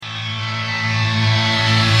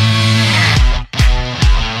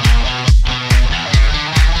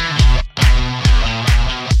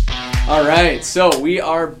All right, so we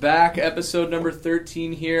are back, episode number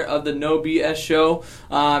 13 here of the No BS Show.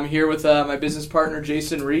 I'm here with my business partner,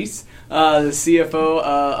 Jason Reese, the CFO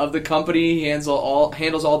of the company. He handles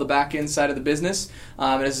all the back end side of the business,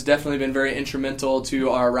 and has definitely been very instrumental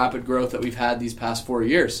to our rapid growth that we've had these past 4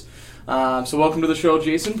 years. So welcome to the show,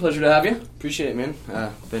 Jason. Pleasure to have you. Appreciate it,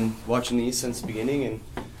 man. Been watching these since the beginning, and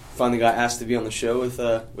finally got asked to be on the show with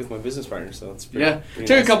my business partner. So it's pretty took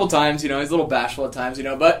nice. a couple times. He's a little bashful at times,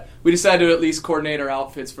 but we decided to at least coordinate our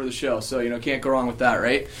outfits for the show. So can't go wrong with that,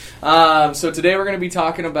 right? So today we're going to be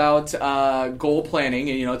talking about goal planning.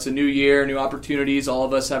 And it's a new year, new opportunities. All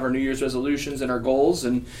of us have our New Year's resolutions and our goals,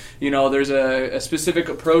 and there's a specific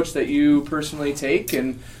approach that you personally take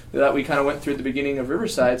and that we kind of went through at the beginning of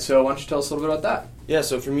Riverside. So why don't you tell us a little bit about that? Yeah,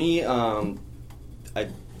 so for me, I'm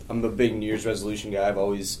a big New Year's resolution guy. I've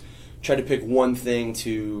always tried to pick one thing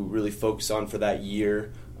to really focus on for that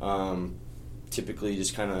year. Typically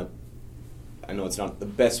just kind of, I know it's not the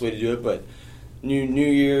best way to do it, but new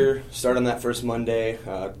year, start on that first Monday.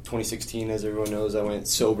 2016, as everyone knows, I went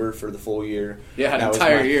sober for the full year. Yeah, an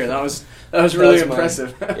entire year. That was really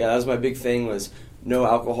impressive. That was my big thing, was no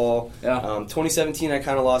alcohol. Yeah. 2017, I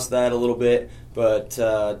kind of lost that a little bit, but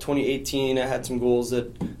 2018, I had some goals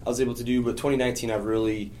that I was able to do, but 2019, I've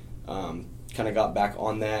really kind of got back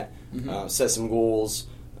on that, set some goals.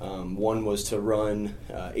 One was to run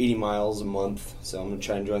 80 miles a month, so I'm going to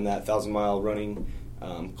try and join that 1,000-mile running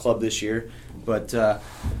club this year. But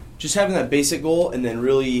just having that basic goal and then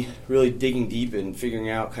really, really digging deep and figuring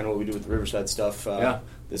out kind of what we do with the Riverside stuff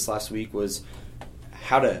this last week was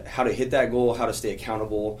how to hit that goal, how to stay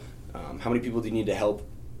accountable, how many people do you need to help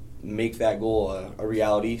make that goal a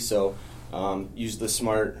reality. So use the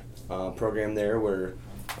SMART program there where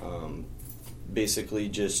basically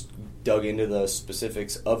just dug into the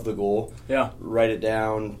specifics of the goal, write it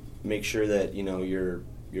down, make sure that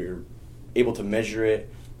you're able to measure it.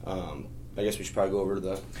 I guess we should probably go over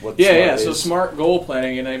what SMART is. So SMART goal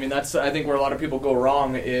planning, and that's I think where a lot of people go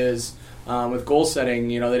wrong is with goal setting.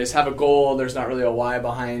 They just have a goal, there's not really a why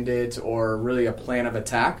behind it or really a plan of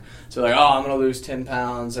attack. So like, I'm going to lose 10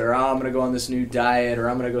 pounds, or I'm going to go on this new diet, or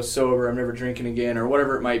I'm going to go sober, I'm never drinking again, or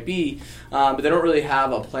whatever it might be. But they don't really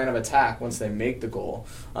have a plan of attack once they make the goal.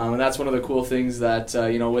 And that's one of the cool things that,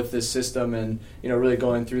 with this system and, really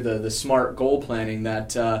going through the SMART goal planning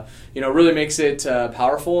that, really makes it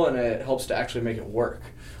powerful, and it helps to actually make it work.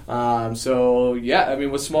 With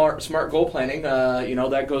smart goal planning,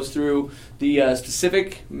 that goes through the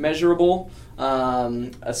specific, measurable,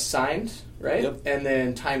 assigned, right? Yep. And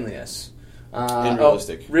then timeliness. And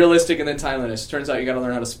realistic. Realistic and then timeliness. Turns out you got to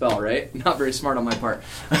learn how to spell, right? Not very smart on my part.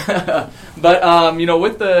 But,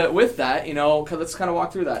 with that, let's kind of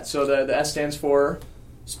walk through that. So the S stands for?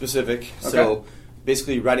 Specific. Okay. So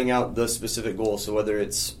basically writing out the specific goal. So whether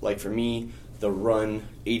it's, like for me, the run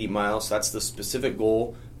 80 miles, that's the specific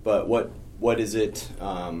goal. But what is it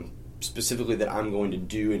specifically that I'm going to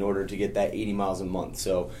do in order to get that 80 miles a month?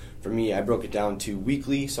 So for me, I broke it down to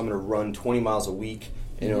weekly, so I'm going to run 20 miles a week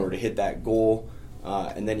in order to hit that goal.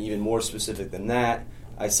 And then even more specific than that,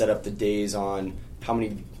 I set up the days on how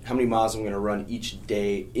many miles I'm going to run each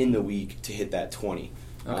day in the week to hit that 20.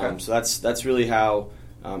 Okay. So that's really how,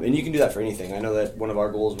 and you can do that for anything. I know that one of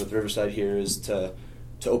our goals with Riverside here is to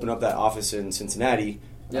open up that office in Cincinnati.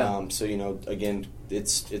 Yeah. Again,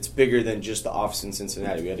 it's bigger than just the office in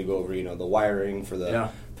Cincinnati. We had to go over, the wiring for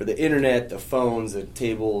the internet, the phones, the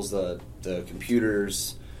tables, the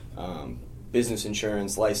computers, business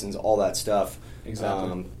insurance, license, all that stuff.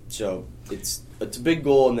 Exactly. So it's a big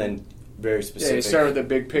goal, and then very specific. Yeah, you start with the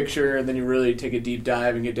big picture, and then you really take a deep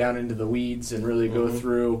dive and get down into the weeds and really go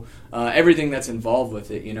through everything that's involved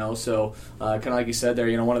with it, So kind of like you said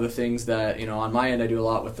there, one of the things that, on my end I do a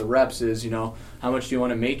lot with the reps is, how much do you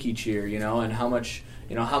want to make each year, and how much,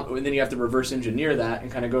 and then you have to reverse engineer that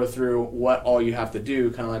and kind of go through what all you have to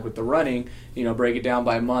do, kind of like with the running, break it down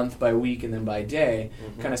by month, by week, and then by day.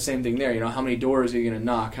 Kind of same thing there, how many doors are you going to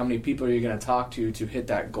knock? How many people are you going to talk to hit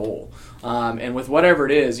that goal? And with whatever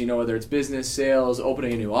it is, whether it's business, sales,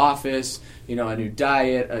 opening a new office, a new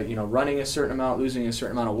diet, running a certain amount, losing a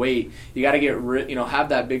certain amount of weight, you got to get have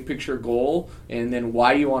that big picture goal, and then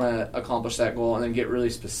why you want to accomplish that goal, and then get really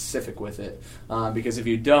specific with it. Because if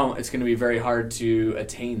you don't, it's going to be very hard to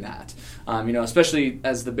attain that. Especially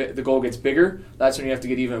as the goal gets bigger, that's when you have to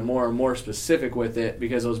get even more and more specific with it,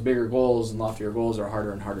 because those bigger goals and loftier goals are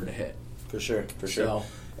harder and harder to hit. For sure. So,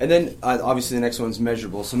 and then obviously the next one's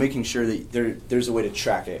measurable, so making sure that there's a way to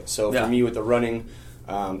track it. So for me with the running,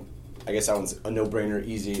 I guess that one's a no-brainer,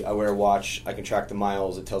 easy. I wear a watch. I can track the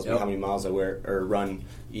miles. It tells me how many miles I wear or run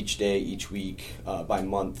each day, each week, by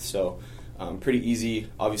month. So pretty easy.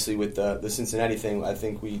 Obviously, with the Cincinnati thing, I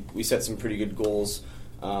think we set some pretty good goals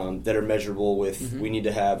that are measurable with we need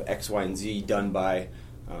to have X, Y, and Z done by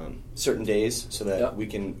certain days so that we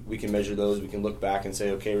can measure those. We can look back and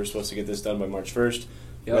say, okay, we're supposed to get this done by March 1st.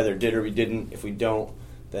 Whether it did or we didn't. If we don't,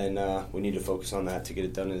 then we need to focus on that to get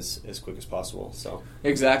it done as quick as possible. So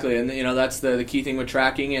exactly, and that's the key thing with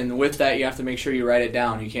tracking. And with that, you have to make sure you write it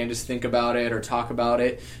down. You can't just think about it or talk about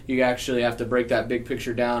it. You actually have to break that big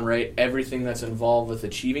picture down, write everything that's involved with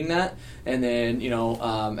achieving that, and then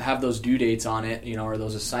have those due dates on it, or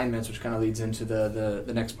those assignments, which kind of leads into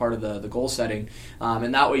the next part of the goal setting.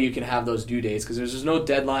 And that way you can have those due dates because there's no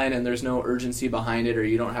deadline and there's no urgency behind it, or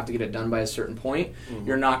you don't have to get it done by a certain point.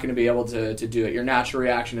 You're not going to be able to do it. Your natural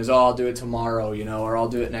reaction is, I'll do it tomorrow, or I'll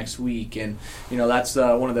do it next week. And, that's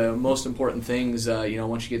one of the most important things,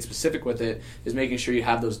 once you get specific with it, is making sure you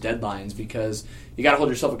have those deadlines because you got to hold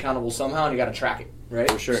yourself accountable somehow and you got to track it,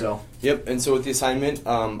 right? For sure. So. Yep, and so with the assignment,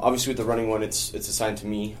 obviously with the running one, it's assigned to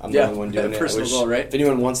me. I'm the only one doing it. Personal goal, right? If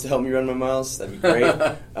anyone wants to help me run my miles, that'd be great.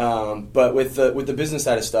 But with the business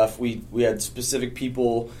side of stuff, we had specific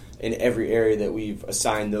people in every area that we've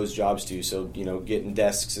assigned those jobs to. So, getting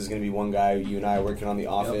desks is going to be one guy. You and I are working on the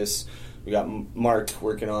office. Yep. We got Mark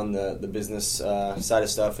working on the business side of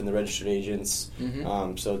stuff and the registered agents.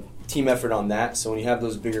 So team effort on that. So when you have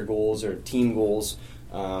those bigger goals or team goals,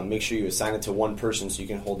 make sure you assign it to one person so you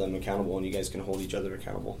can hold them accountable and you guys can hold each other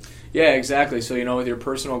accountable. Yeah, exactly. So, with your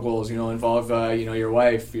personal goals, involve, your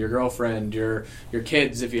wife, your girlfriend, your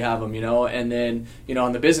kids if you have them, and then,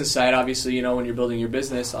 on the business side, obviously, when you're building your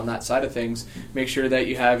business on that side of things, make sure that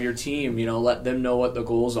you have your team, let them know what the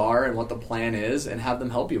goals are and what the plan is and have them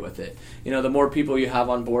help you with it. The more people you have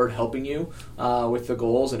on board helping you with the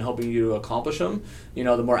goals and helping you to accomplish them,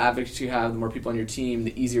 the more advocates you have, the more people on your team,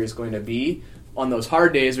 the easier it's going to be. On those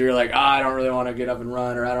hard days where you're like, I don't really want to get up and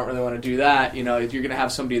run, or I don't really want to do that, you're going to have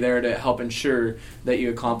somebody there to help ensure that you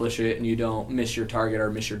accomplish it and you don't miss your target or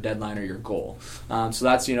miss your deadline or your goal. So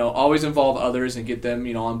that's, always involve others and get them,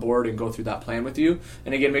 on board and go through that plan with you.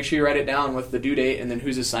 And again, make sure you write it down with the due date and then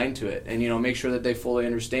who's assigned to it. And, make sure that they fully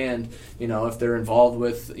understand, if they're involved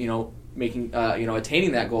with, making,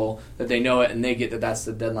 attaining that goal, that they know it and they get that that's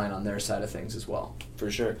the deadline on their side of things as well. For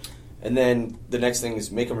sure. And then the next thing is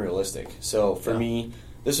make them realistic. So for me,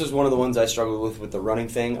 this was one of the ones I struggled with the running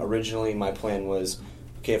thing. Originally, my plan was,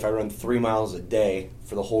 okay, if I run 3 miles a day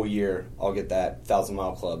for the whole year, I'll get that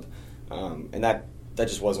 1,000-mile club. And that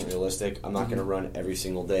just wasn't realistic. I'm not going to run every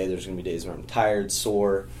single day. There's going to be days where I'm tired,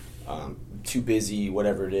 sore, too busy,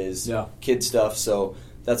 whatever it is, kid stuff. So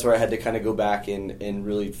that's where I had to kind of go back and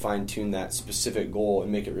really fine-tune that specific goal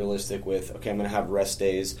and make it realistic with, okay, I'm going to have rest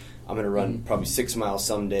days. I'm going to run probably 6 miles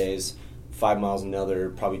some days, 5 miles another,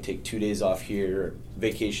 probably take 2 days off here,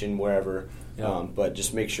 vacation, wherever. But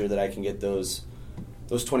just make sure that I can get those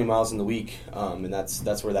 20 miles in the week, and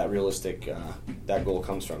that's where that realistic that goal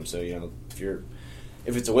comes from. So,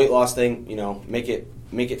 if it's a weight loss thing, make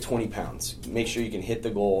it 20 pounds. Make sure you can hit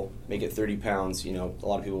the goal, make it 30 pounds. A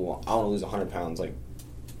lot of people I want to lose 100 pounds. Like,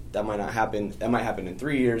 that might not happen. That might happen in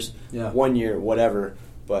 3 years, 1 year, whatever.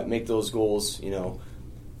 But make those goals,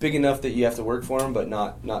 big enough that you have to work for them, but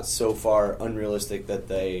not so far unrealistic that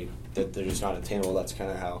they're just not attainable. That's kind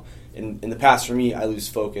of how, in the past for me, I lose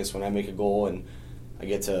focus when I make a goal and I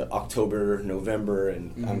get to October, November,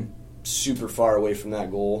 and I'm super far away from that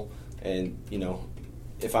goal. And,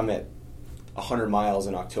 if I'm at 100 miles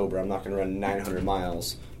in October, I'm not going to run 900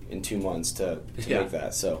 miles in 2 months to make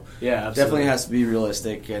that. So definitely has to be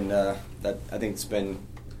realistic, and that I think it's been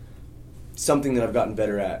something that I've gotten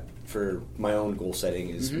better at for my own goal setting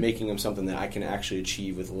is making them something that I can actually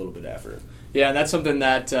achieve with a little bit of effort. Yeah, and that's something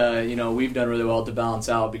that we've done really well to balance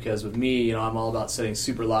out because with me, I'm all about setting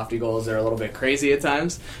super lofty goals that are a little bit crazy at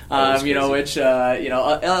times. Which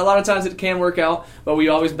a lot of times it can work out, but we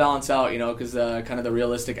always balance out, because kind of the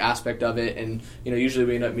realistic aspect of it, and usually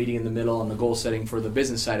we end up meeting in the middle on the goal setting for the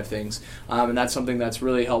business side of things, and that's something that's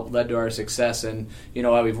really led to our success, and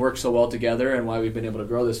why we've worked so well together and why we've been able to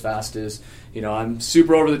grow this fast is I'm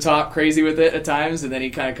super over the top crazy with it at times, and then he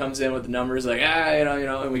kind of comes in with the numbers like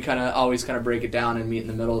and we kind of always kind of break it down and meet in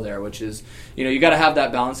the middle there, which is you got to have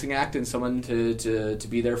that balancing act and someone to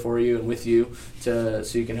be there for you and with you so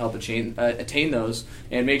you can help attain those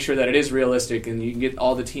and make sure that it is realistic and you can get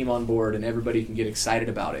all the team on board and everybody can get excited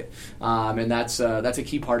about it, and that's a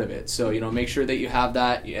key part of it. So make sure that you have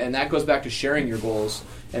that, and that goes back to sharing your goals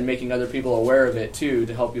and making other people aware of it too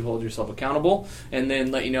to help you hold yourself accountable, and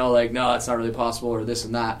then let you know like, no, it's not really possible or this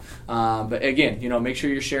and that. But again, make sure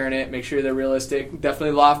you're sharing it. Make sure they're realistic.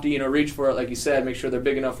 Definitely lofty. Reach for it, like you said. Make sure they're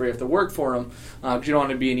big enough where you have to work for them. Because you don't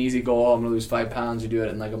want to be an easy goal. Oh, I'm going to lose 5 pounds. You do it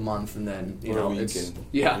in like a month, and then you're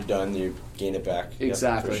done. You gain it back.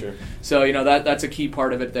 Exactly. Yep, for sure. So that's a key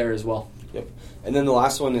part of it there as well. Yep. And then the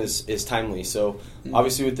last one is timely. So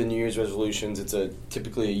obviously with the New Year's resolutions, it's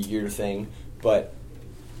typically a year thing. But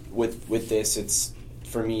with this,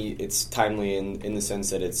 for me, it's timely in the sense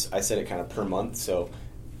that I set it kind of per month. So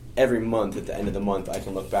every month, at the end of the month, I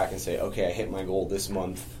can look back and say, okay, I hit my goal this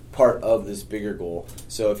month, part of this bigger goal.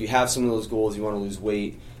 So if you have some of those goals, you want to lose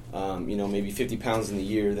weight, maybe 50 pounds in the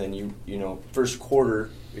year, then first quarter,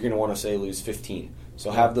 you're going to want to say lose 15. So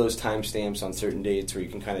have those timestamps on certain dates where you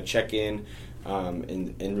can kind of check in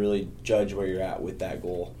and really judge where you're at with that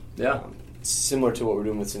goal. Yeah. Similar to what we're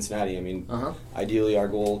doing with Cincinnati. I mean, ideally our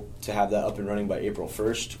goal to have that up and running by April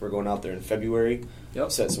 1st. We're going out there in February.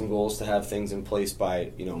 Yep. Set some goals to have things in place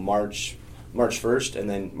by March 1st and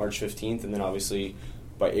then March 15th, and then obviously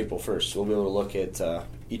by April 1st. So we'll be able to look at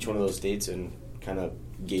each one of those dates and kind of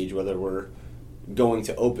gauge whether we're going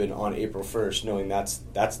to open on April 1st, knowing that's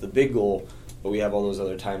the big goal. But we have all those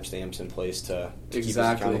other timestamps in place to keep us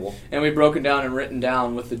accountable. And we've broken down and written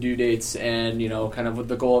down with the due dates and, kind of with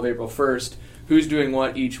the goal of April 1st, who's doing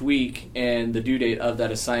what each week and the due date of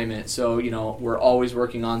that assignment. So, we're always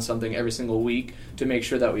working on something every single week to make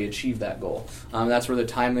sure that we achieve that goal. That's where the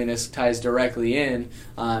timeliness ties directly in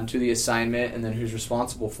to the assignment and then who's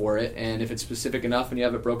responsible for it. And if it's specific enough and you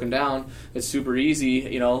have it broken down, it's super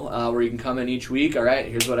easy, where you can come in each week. All right,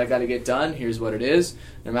 here's what I got to get done. Here's what it is.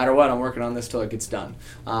 No matter what, I'm working on this till it gets done.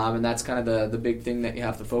 And that's kind of the big thing that you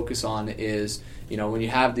have to focus on is, when you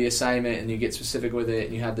have the assignment and you get specific with it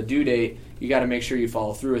and you have the due date, you got to make sure you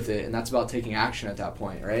follow through with it. And that's about taking action at that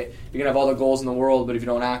point, right? You can have all the goals in the world, but if you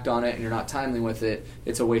don't act on it and you're not timely with it,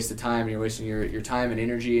 it's a waste of time. You're wasting your time and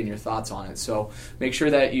energy and your thoughts on it. So make sure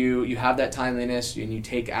that you have that timeliness and you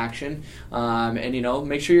take action. And,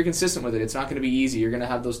 make sure you're consistent with it. It's not going to be easy. You're going to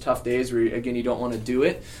have those tough days where, again, you don't want to do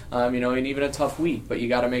it, and even a tough week. But you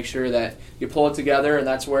got to make sure that you pull it together, and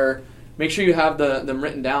that's where make sure you have them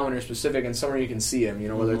written down when you're specific and somewhere you can see them,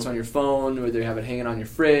 whether it's on your phone, whether you have it hanging on your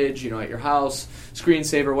fridge, at your house,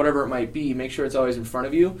 screensaver, whatever it might be. Make sure it's always in front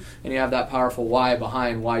of you and you have that powerful why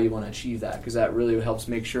behind why you want to achieve that, because that really helps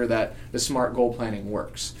make sure that the smart goal planning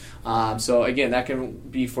works. So again, that can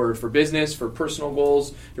be for business, for personal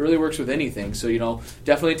goals. It really works with anything. So,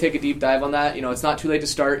 definitely take a deep dive on that. It's not too late to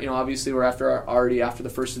start. Obviously we're already after the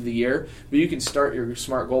first of the year, but you can start your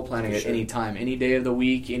smart goal planning at any time, any day of the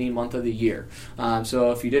week, any month of the year.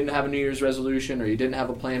 So if you didn't have a New Year's resolution or you didn't have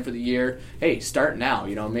a plan for the year, hey, start now.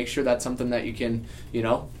 Make sure that's something that you can,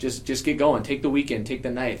 just get going. Take the weekend, take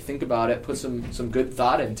the night, think about it, put some good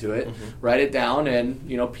thought into it, write it down,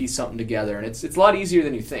 and piece something together. And it's a lot easier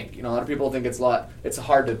than you think. A lot of people think it's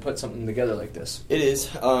hard to put something together like this. It is.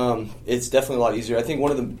 It's definitely a lot easier. I think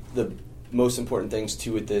one of the most important things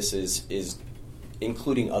too with this is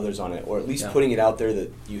including others on it, or at least putting it out there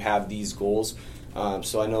that you have these goals.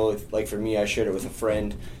 So I know, like for me, I shared it with a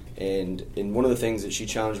friend, and one of the things that she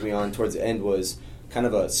challenged me on towards the end was kind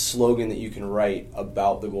of a slogan that you can write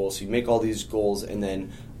about the goal. So you make all these goals, and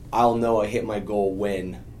then I'll know I hit my goal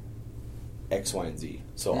when X, Y, and Z.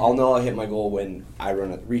 So I'll know I hit my goal when I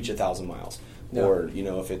reach 1,000 miles. Yeah. Or,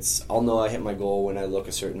 if it's, I'll know I hit my goal when I look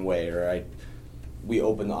a certain way, or we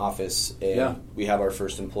open the office and we have our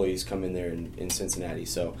first employees come in there in Cincinnati.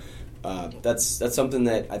 So that's something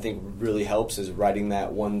that I think really helps, is writing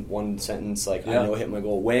that one sentence, like I know I hit my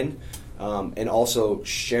goal when, and also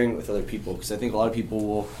sharing it with other people, because I think a lot of people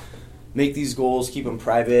will make these goals, keep them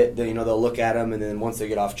private. They'll look at them, and then once they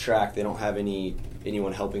get off track, they don't have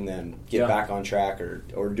anyone helping them get back on track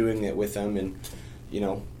or doing it with them.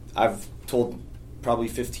 And I've told probably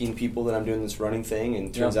 15 people that I'm doing this running thing,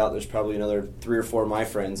 and turns out there's probably another 3 or 4 of my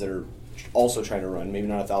friends that are also trying to run, maybe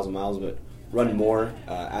not 1,000 miles, but run more.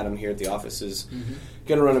 Adam here at the office is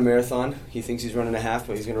going to run a marathon. He thinks he's running a half,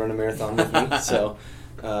 but he's going to run a marathon with me. So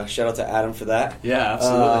shout out to Adam for that. Yeah,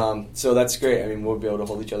 absolutely. So that's great. I mean, we'll be able to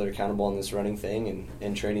hold each other accountable on this running thing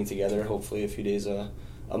and training together, hopefully a few days a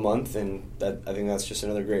month. And I think that's just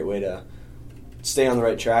another great way to stay on the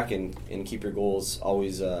right track and keep your goals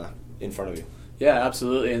always in front of you. Yeah,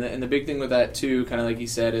 absolutely. And the big thing with that, too, kind of like you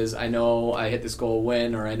said, is I know I hit this goal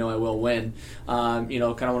when, or I know I will win. Kind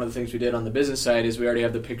of one of the things we did on the business side is we already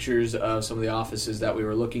have the pictures of some of the offices that we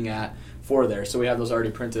were looking at for there. So we have those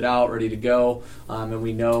already printed out, ready to go, and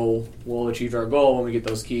we know we'll achieve our goal when we get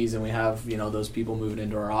those keys and we have those people moving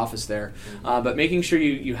into our office there. But making sure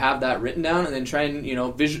you have that written down, and then try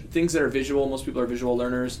and things that are visual. Most people are visual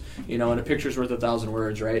learners, and a picture's worth 1,000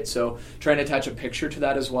 words, right? So trying to attach a picture to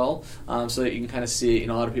that as well, so that you can kind of see it.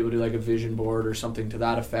 A lot of people do like a vision board or something to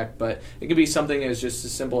that effect, but it could be something as just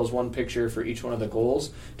as simple as one picture for each one of the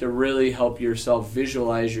goals to really help yourself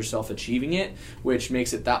visualize yourself achieving it, which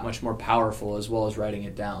makes it that much more powerful as well as writing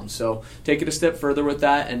it down. So take it a step further with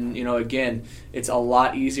that, and again, it's a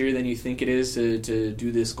lot easier than you think it is to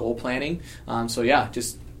do this goal planning. So yeah,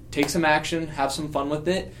 just take some action, have some fun with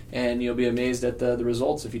it, and you'll be amazed at the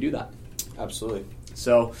results if you do that. Absolutely.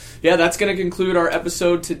 So, yeah, that's going to conclude our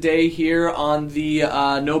episode today here on the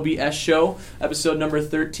No BS Show, episode number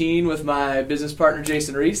 13 with my business partner,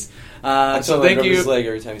 Jason Reese. So thank you. His leg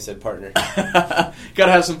every time he said partner. Got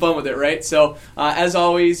to have some fun with it, right? So, as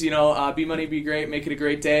always, be money, be great, make it a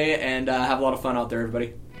great day, and have a lot of fun out there,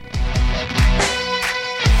 everybody.